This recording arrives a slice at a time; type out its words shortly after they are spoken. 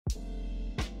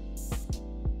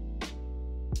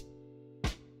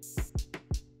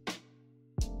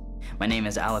My name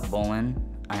is Alec Bolen.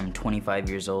 I'm 25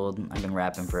 years old. I've been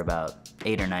rapping for about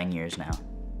 8 or 9 years now.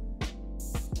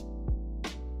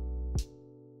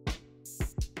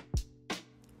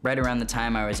 Right around the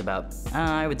time I was about,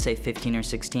 I would say 15 or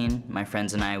 16, my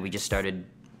friends and I, we just started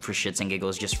for shits and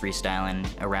giggles, just freestyling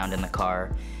around in the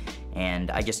car. And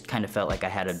I just kind of felt like I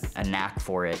had a knack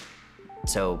for it.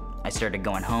 So I started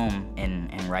going home and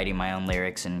writing my own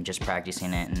lyrics and just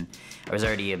practicing it. And I was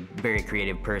already a very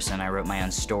creative person. I wrote my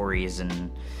own stories and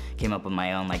came up with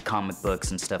my own like comic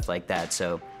books and stuff like that.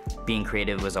 So being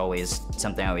creative was always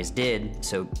something I always did.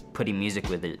 So putting music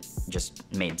with it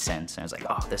just made sense. And I was like,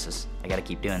 oh, I gotta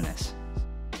keep doing this.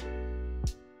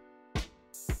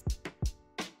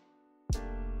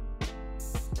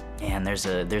 And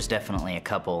there's definitely a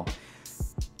couple.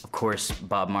 Of course,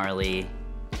 Bob Marley,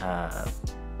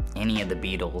 any of the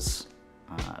Beatles.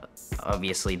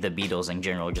 Obviously, the Beatles in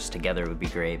general, just together would be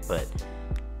great, but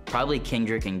probably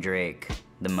Kendrick and Drake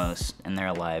the most, and they're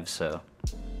alive, so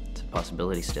it's a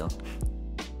possibility still.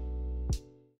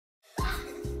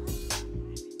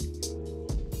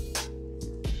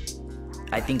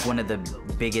 I think one of the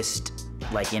biggest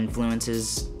like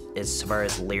influences as far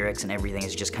as lyrics and everything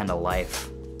is just kind of life.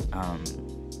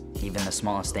 Even the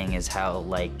smallest thing is how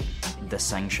like the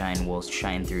sunshine will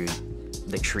shine through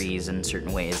the trees in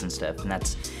certain ways and stuff, and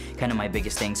that's kind of my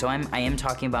biggest thing. So I am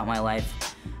talking about my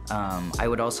life. I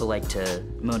would also like to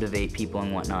motivate people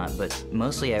and whatnot, but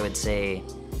mostly I would say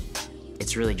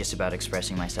it's really just about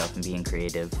expressing myself and being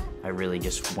creative. I really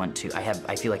just want to.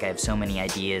 I feel like I have so many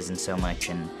ideas and so much,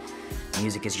 and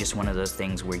music is just one of those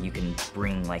things where you can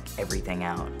bring like everything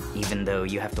out, even though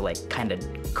you have to like kind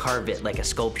of carve it like a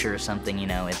sculpture or something, you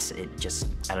know. It just,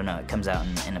 I don't know, it comes out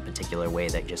in a particular way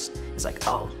that just is like,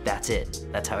 oh, that's it.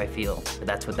 That's how I feel. Or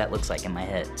that's what that looks like in my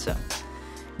head. So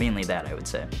mainly that, I would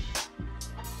say.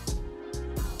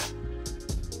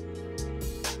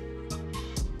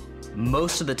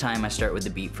 Most of the time I start with the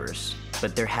beat first,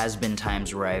 but there has been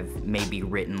times where I've maybe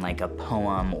written like a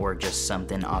poem or just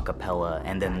something a cappella,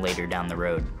 and then later down the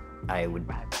road I would,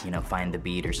 you know, find the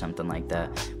beat or something like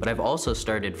that. But I've also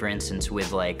started, for instance,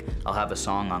 with like, I'll have a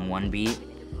song on one beat,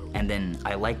 and then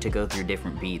I like to go through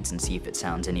different beats and see if it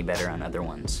sounds any better on other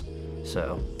ones.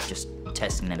 So just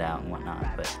testing it out and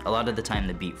whatnot, but a lot of the time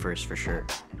the beat first for sure.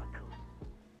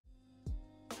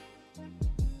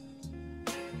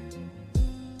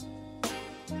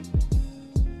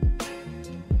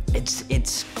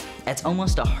 It's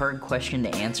almost a hard question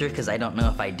to answer because I don't know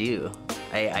if I do.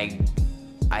 I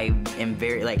am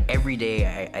very, like, every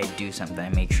day I do something. I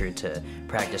make sure to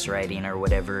practice writing or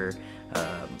whatever,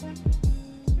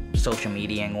 social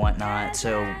media and whatnot.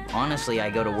 So honestly, I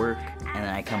go to work and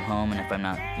then I come home, and if I'm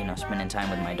not, you know, spending time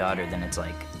with my daughter, then it's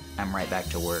like I'm right back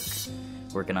to work,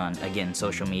 working on, again,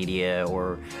 social media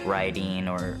or writing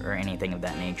or anything of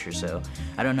that nature. So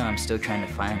I don't know, I'm still trying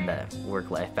to find that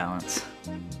work-life balance.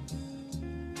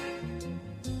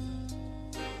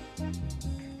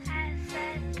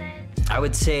 I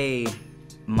would say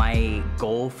my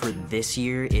goal for this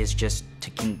year is just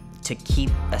to keep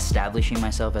establishing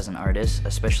myself as an artist,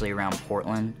 especially around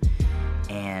Portland.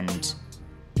 And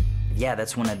yeah,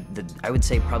 that's one of the, I would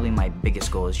say probably my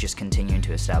biggest goal is just continuing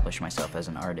to establish myself as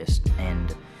an artist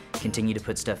and continue to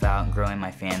put stuff out and growing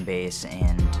my fan base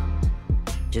and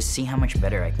just see how much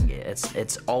better I can get.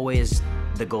 It's always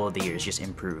the goal of the year is just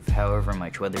improve however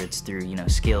much, whether it's through, you know,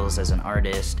 skills as an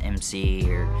artist, MC,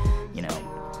 or, you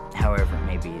know, however it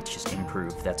may be, it's just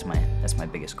improve. That's my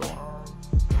biggest goal.